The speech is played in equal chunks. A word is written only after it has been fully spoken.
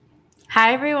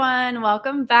Hi, everyone.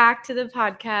 Welcome back to the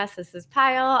podcast. This is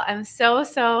Pyle. I'm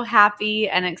so happy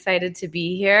and excited to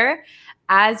be here.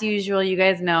 As usual, you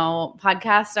guys know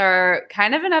podcasts are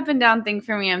kind of an up and down thing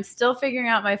for me. I'm still figuring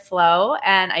out my flow,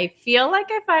 and I feel like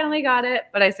I finally got it,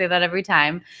 but I say that every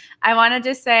time. I want to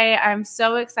just say I'm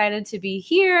so excited to be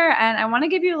here, and I want to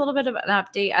give you a little bit of an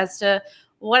update as to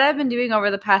what I've been doing over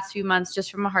the past few months,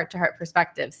 just from a heart-to-heart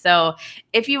perspective. So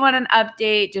if you want an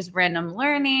update, just random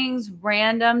learnings,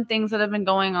 random things that have been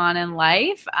going on in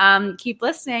life, keep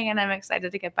listening, and I'm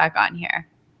excited to get back on here.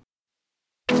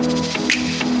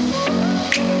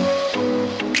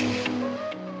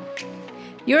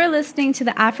 You're listening to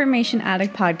the Affirmation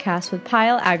Addict podcast with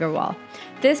Payal Agarwal.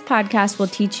 This podcast will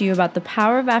teach you about the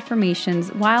power of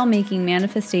affirmations while making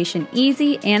manifestation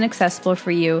easy and accessible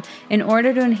for you in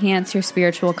order to enhance your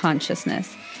spiritual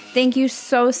consciousness. Thank you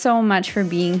so much for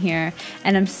being here,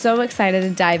 and I'm so excited to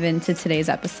dive into today's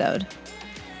episode.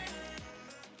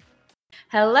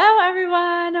 Hello,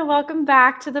 everyone. Welcome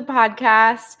back to the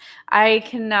podcast. I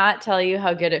cannot tell you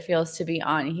how good it feels to be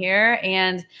on here,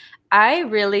 and I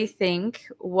really think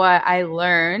what I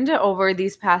learned over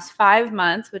these past 5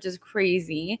 months, which is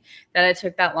crazy that I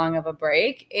took that long of a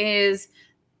break, is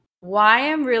why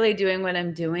I'm really doing what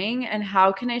I'm doing and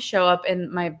how can I show up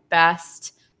in my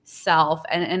best self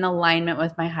and in alignment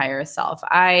with my higher self.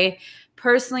 I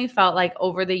personally felt like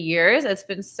over the years, it's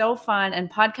been so fun,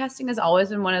 and podcasting has always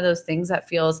been one of those things that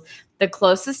feels the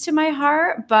closest to my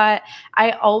heart, but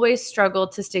I always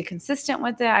struggled to stay consistent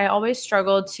with it. I always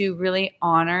struggled to really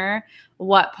honor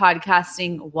what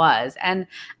podcasting was. And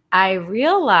I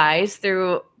realized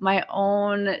through my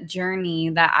own journey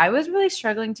that I was really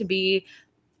struggling to be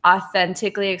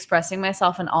authentically expressing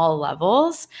myself in all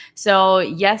levels. So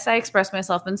yes, I express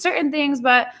myself in certain things,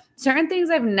 but certain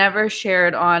things I've never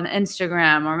shared on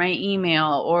Instagram or my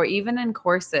email or even in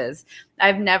courses,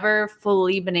 I've never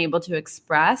fully been able to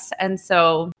express. And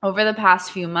so over the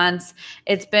past few months,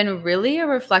 it's been really a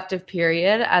reflective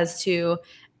period as to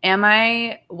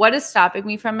what is stopping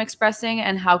me from expressing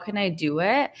and how can I do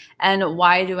it? And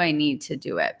why do I need to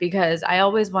do it? Because I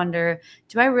always wonder,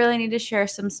 do I really need to share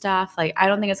some stuff? Like, I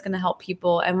don't think it's going to help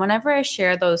people. And whenever I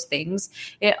share those things,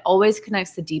 it always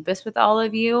connects the deepest with all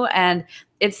of you. And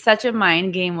it's such a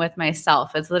mind game with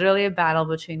myself. It's literally a battle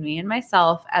between me and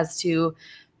myself as to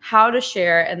how to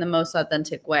share in the most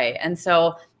authentic way. And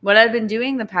so what I've been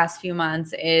doing the past few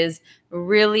months is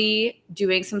really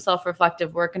doing some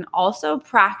self-reflective work and also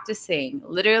practicing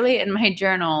literally in my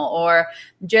journal or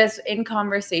just in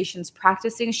conversations,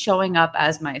 practicing showing up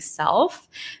as myself,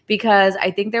 because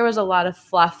I think there was a lot of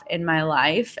fluff in my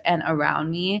life and around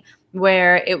me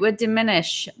where it would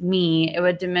diminish me, it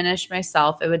would diminish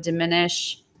myself, it would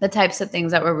diminish the types of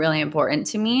things that were really important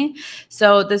to me.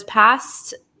 So these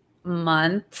past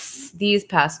months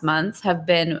have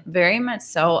been very much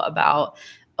so about,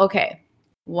 okay,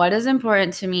 what is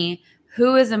important to me?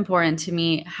 Who is important to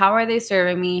me? How are they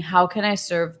serving me? How can I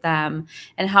serve them?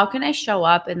 And how can I show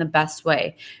up in the best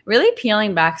way? Really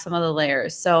peeling back some of the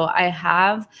layers. So I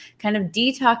have kind of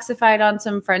detoxified on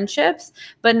some friendships,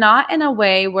 but not in a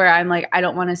way where I'm like, I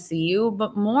don't want to see you,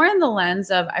 but more in the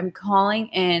lens of I'm calling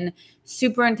in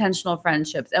super intentional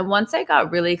friendships. And once I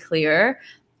got really clear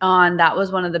on that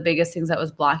was one of the biggest things that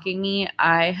was blocking me,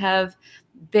 I have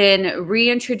been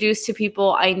reintroduced to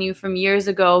people I knew from years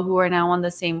ago who are now on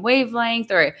the same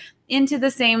wavelength or into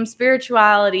the same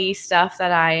spirituality stuff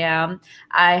that I am.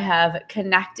 I have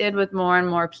connected with more and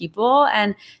more people,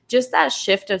 and just that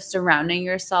shift of surrounding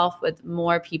yourself with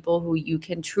more people who you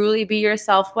can truly be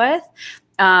yourself with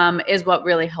is what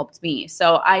really helped me.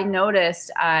 So I noticed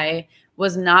I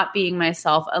was not being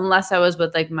myself unless I was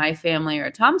with like my family or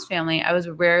Tom's family. I was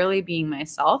rarely being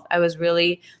myself. I was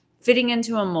really fitting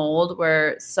into a mold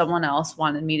where someone else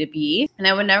wanted me to be. And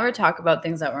I would never talk about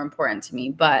things that were important to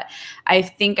me. But I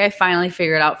think I finally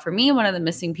figured out, for me, one of the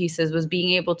missing pieces was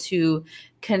being able to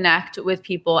connect with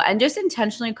people and just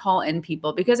intentionally call in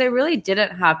people, because I really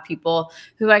didn't have people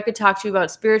who I could talk to about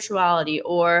spirituality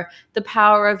or the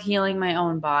power of healing my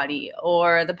own body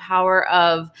or the power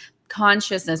of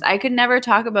consciousness. I could never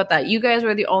talk about that. You guys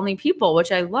were the only people, which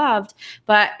I loved,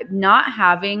 but not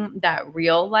having that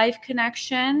real life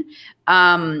connection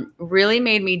really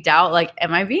made me doubt, like,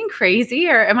 am I being crazy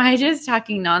or am I just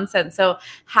talking nonsense? So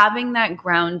having that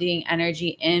grounding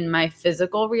energy in my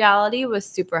physical reality was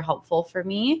super helpful for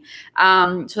me.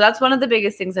 So that's one of the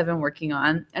biggest things I've been working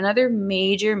on. Another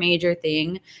major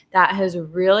thing that has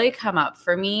really come up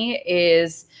for me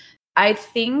is, I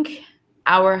think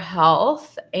our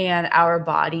health and our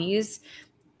bodies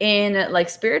in like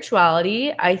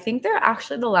spirituality, I think they're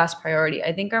actually the last priority.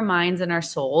 I think our minds and our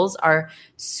souls are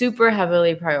super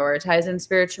heavily prioritized in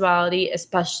spirituality,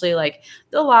 especially like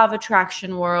the law of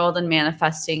attraction world and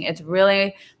manifesting. It's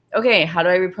really okay, how do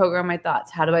I reprogram my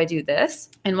thoughts? How do I do this?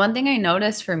 And one thing I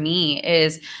noticed for me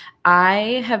is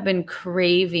I have been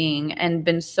craving and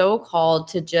been so called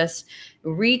to just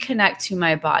reconnect to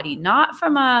my body, not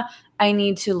from a I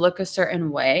need to look a certain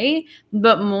way,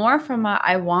 but more from a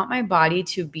I want my body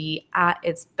to be at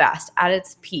its best, at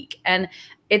its peak. And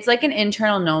it's like an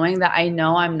internal knowing that I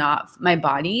know my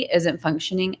body isn't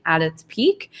functioning at its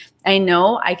peak. I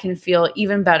know I can feel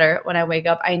even better when I wake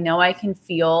up. I know I can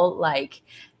feel like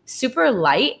super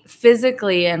light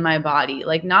physically in my body,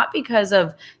 like not because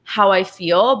of how I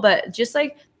feel, but just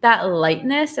like that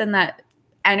lightness and that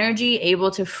energy able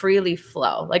to freely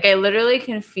flow. Like I literally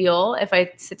can feel if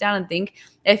I sit down and think,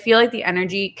 I feel like the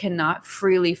energy cannot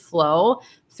freely flow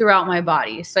throughout my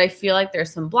body. So I feel like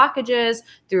there's some blockages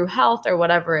through health or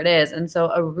whatever it is. And so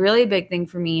a really big thing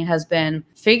for me has been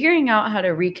figuring out how to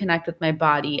reconnect with my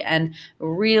body and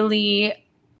really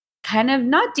kind of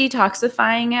not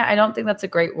detoxifying it. I don't think that's a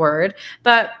great word,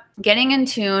 but getting in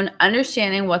tune,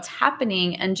 understanding what's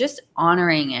happening and just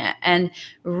honoring it and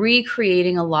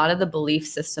recreating a lot of the belief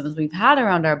systems we've had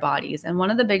around our bodies. And one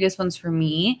of the biggest ones for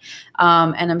me,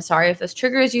 and I'm sorry if this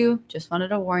triggers you, just wanted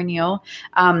to warn you,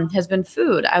 has been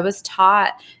food. I was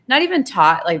taught, not even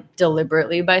taught like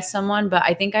deliberately by someone, but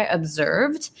I think I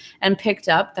observed and picked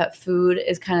up that food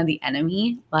is kind of the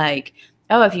enemy. Like,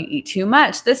 oh, if you eat too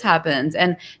much, this happens.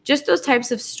 And just those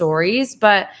types of stories.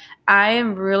 But I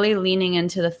am really leaning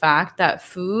into the fact that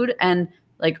food and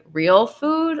like real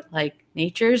food, like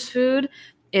nature's food,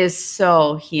 is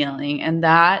so healing. And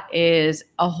that is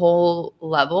a whole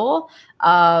level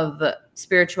of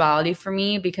spirituality for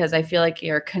me because I feel like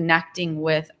you're connecting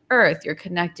with earth, you're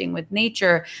connecting with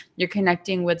nature, you're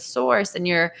connecting with source, and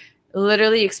you're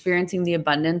literally experiencing the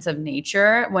abundance of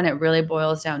nature when it really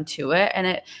boils down to it. And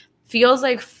it feels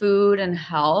like food and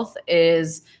health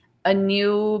is a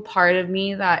new part of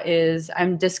me that is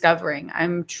I'm discovering.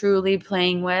 I'm truly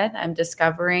playing with, I'm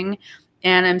discovering,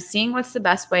 and I'm seeing what's the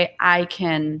best way I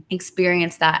can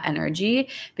experience that energy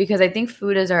because I think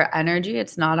food is our energy.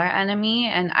 It's not our enemy.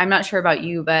 And I'm not sure about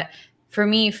you, but for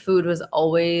me, food was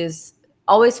always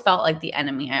felt like the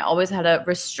enemy. I always had to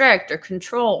restrict or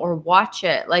control or watch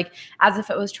it like as if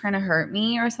it was trying to hurt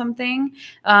me or something.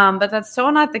 But that's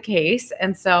so not the case.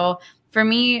 And so for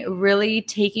me, really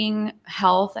taking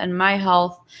health and my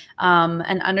health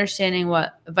and understanding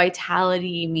what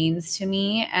vitality means to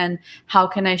me and how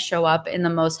can I show up in the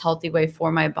most healthy way for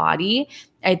my body.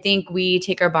 I think we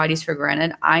take our bodies for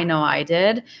granted. I know I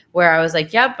did, where I was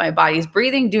like, yep, my body's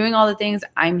breathing, doing all the things,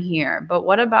 I'm here. But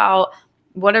what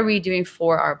are we doing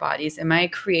for our bodies? Am I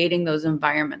creating those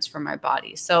environments for my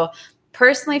body? So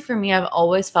personally, for me, I've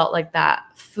always felt like that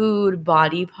food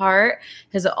body part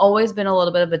has always been a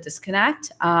little bit of a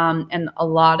disconnect and a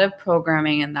lot of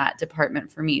programming in that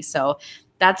department for me. So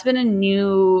that's been a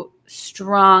new,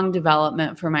 strong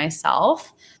development for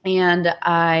myself. And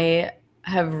I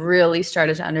have really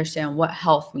started to understand what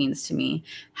health means to me,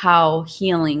 how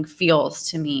healing feels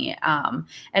to me.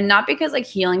 And not because like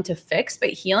healing to fix, but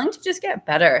healing to just get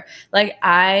better. Like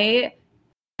I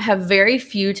have very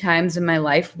few times in my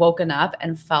life woken up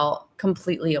and felt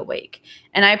completely awake.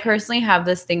 And I personally have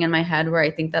this thing in my head where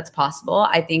I think that's possible.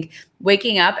 I think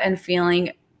waking up and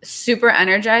feeling super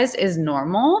energized is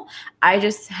normal. I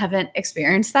just haven't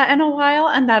experienced that in a while.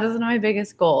 And that is one of my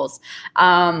biggest goals.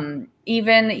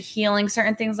 Even healing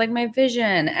certain things like my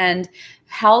vision and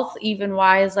health, even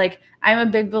wise, like I'm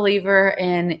a big believer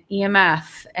in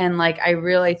EMF. And like, I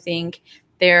really think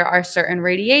there are certain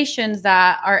radiations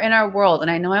that are in our world. And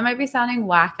I know I might be sounding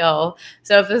wacko.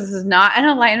 So if this is not in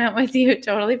alignment with you,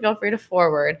 totally feel free to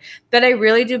forward. But I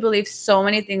really do believe so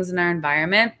many things in our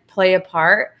environment play a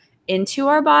part into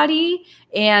our body.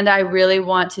 And I really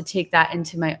want to take that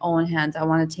into my own hands. I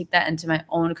want to take that into my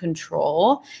own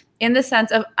control in the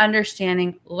sense of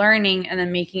understanding, learning, and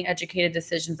then making educated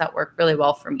decisions that work really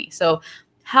well for me. So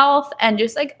health and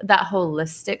just like that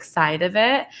holistic side of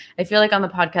it. I feel like on the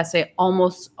podcast, I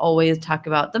almost always talk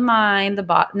about the mind, the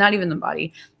body, not even the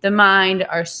body, the mind,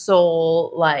 our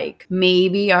soul, like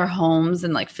maybe our homes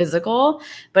and like physical.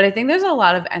 But I think there's a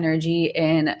lot of energy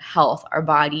in health, our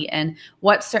body, and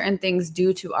what certain things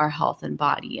do to our health and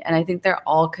body. And I think they're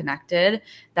all connected.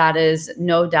 That is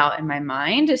no doubt in my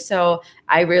mind. So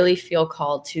I really feel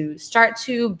called to start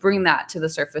to bring that to the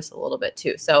surface a little bit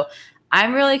too. So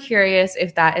I'm really curious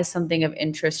if that is something of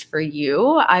interest for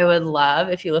you. I would love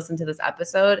if you listen to this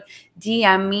episode,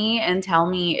 DM me and tell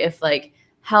me if like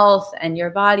health and your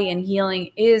body and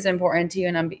healing is important to you,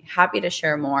 and I'm happy to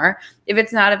share more. If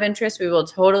it's not of interest, we will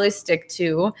totally stick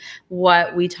to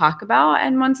what we talk about.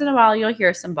 And once in a while, you'll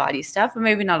hear some body stuff, but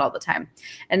maybe not all the time.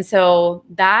 And so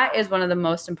that is one of the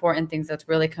most important things that's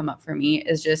really come up for me,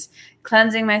 is just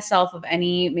cleansing myself of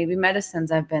any maybe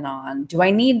medicines I've been on. Do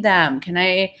I need them? Can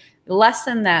I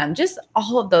lessen them? Just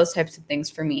all of those types of things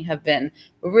for me have been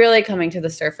really coming to the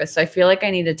surface. So I feel like I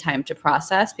needed time to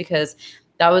process, because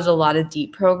that was a lot of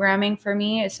deep programming for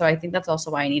me. So I think that's also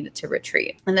why I needed to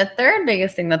retreat. And the third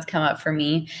biggest thing that's come up for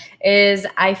me is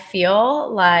I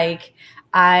feel like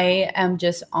I am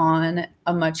just on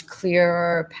a much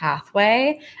clearer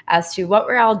pathway as to what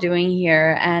we're all doing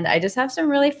here. And I just have some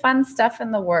really fun stuff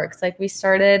in the works. Like we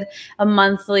started a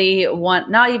monthly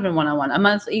not even one-on-one, a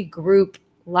monthly group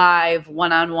live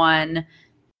one-on-one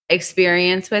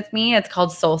experience with me. It's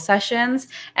called Soul Sessions,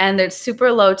 and it's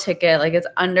super low ticket. Like it's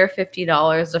under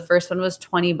 $50. The first one was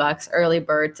 $20 early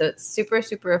bird. So it's super,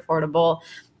 super affordable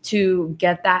to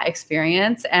get that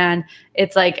experience. And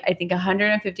it's like, I think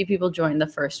 150 people joined the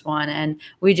first one, and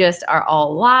we just are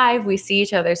all live. We see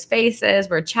each other's faces,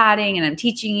 we're chatting, and I'm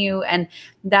teaching you. And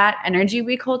that energy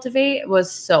we cultivate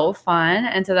was so fun.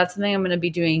 And so that's something I'm going to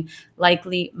be doing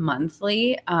likely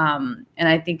monthly. And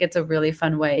I think it's a really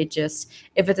fun way. Just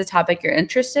if it's a topic you're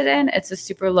interested in, it's a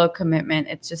super low commitment.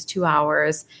 It's just 2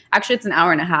 hours. Actually, it's an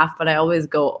hour and a half, but I always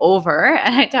go over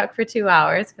and I talk for 2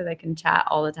 hours because I can chat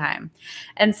all the time.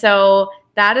 And so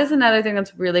that is another thing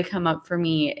that's really come up for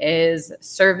me, is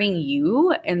serving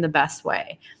you in the best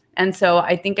way. And so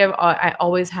I think I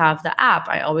always have the app,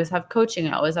 I always have coaching,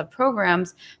 I always have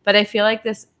programs, but I feel like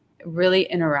this really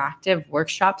interactive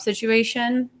workshop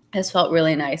situation has felt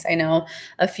really nice. I know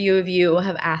a few of you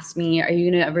have asked me, are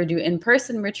you going to ever do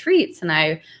in-person retreats? And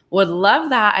I would love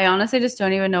that. I honestly just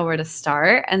don't even know where to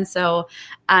start. And so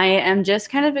I am just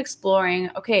kind of exploring,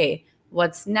 okay,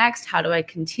 what's next? How do I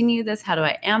continue this? How do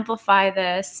I amplify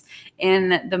this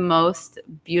in the most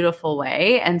beautiful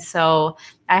way? And so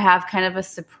I have kind of a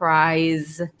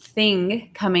surprise thing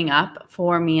coming up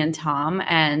for me and Tom,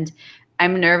 and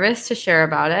I'm nervous to share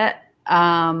about it.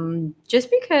 Just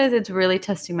because it's really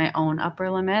testing my own upper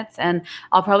limits, and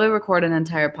I'll probably record an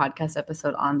entire podcast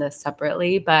episode on this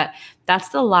separately, but that's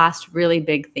the last really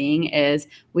big thing, is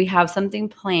we have something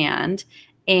planned.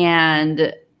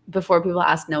 And before people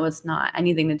ask, no, it's not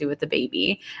anything to do with the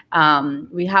baby.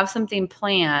 We have something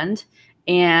planned,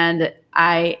 and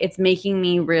it's making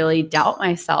me really doubt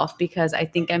myself, because I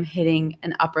think I'm hitting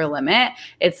an upper limit.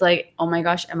 It's like, oh my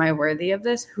gosh, am I worthy of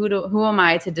this? Who am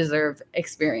I to deserve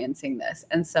experiencing this?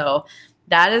 And so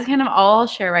that is kind of all I'll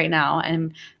share right now.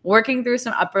 I'm working through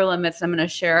some upper limits. I'm going to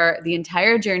share the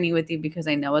entire journey with you, because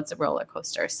I know it's a roller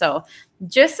coaster. So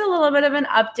just a little bit of an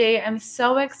update. I'm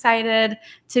so excited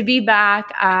to be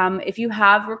back. If you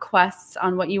have requests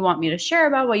on what you want me to share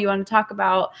about, what you want to talk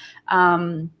about,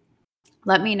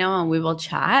 let me know and we will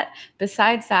chat.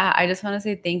 Besides that, I just want to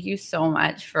say thank you so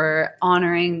much for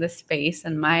honoring the space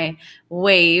and my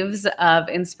waves of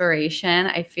inspiration.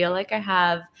 I feel like I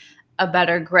have a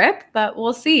better grip, but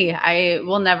we'll see. I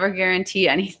will never guarantee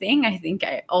anything. I think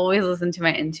I always listen to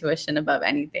my intuition above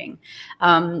anything.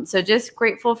 So just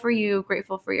grateful for you,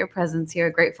 grateful for your presence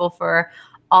here, grateful for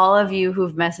all of you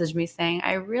who've messaged me saying,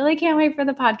 I really can't wait for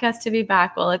the podcast to be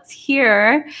back. Well, it's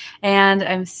here. And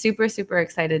I'm super, super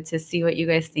excited to see what you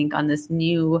guys think on this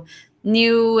new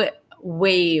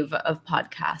wave of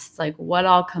podcasts. Like, what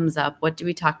all comes up? What do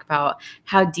we talk about?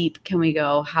 How deep can we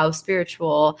go? How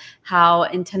spiritual, how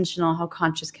intentional, how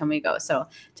conscious can we go? So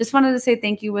just wanted to say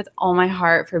thank you with all my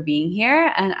heart for being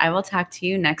here. And I will talk to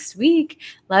you next week.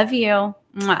 Love you.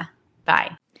 Mwah.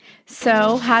 Bye.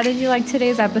 So, how did you like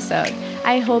today's episode?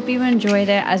 I hope you enjoyed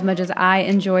it as much as I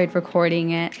enjoyed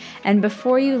recording it. And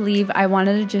before you leave, I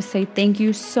wanted to just say thank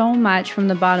you so much from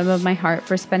the bottom of my heart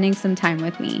for spending some time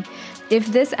with me. If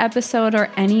this episode or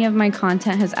any of my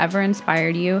content has ever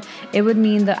inspired you, it would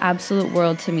mean the absolute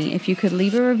world to me if you could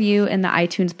leave a review in the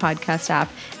iTunes podcast app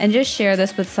and just share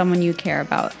this with someone you care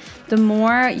about. The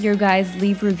more you guys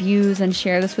leave reviews and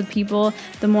share this with people,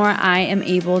 the more I am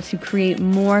able to create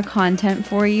more content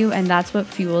for you, and that's what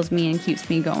fuels me and keeps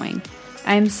me going.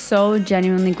 I am so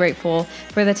genuinely grateful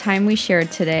for the time we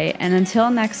shared today, and until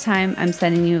next time, I'm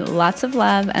sending you lots of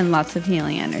love and lots of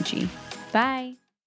healing energy. Bye.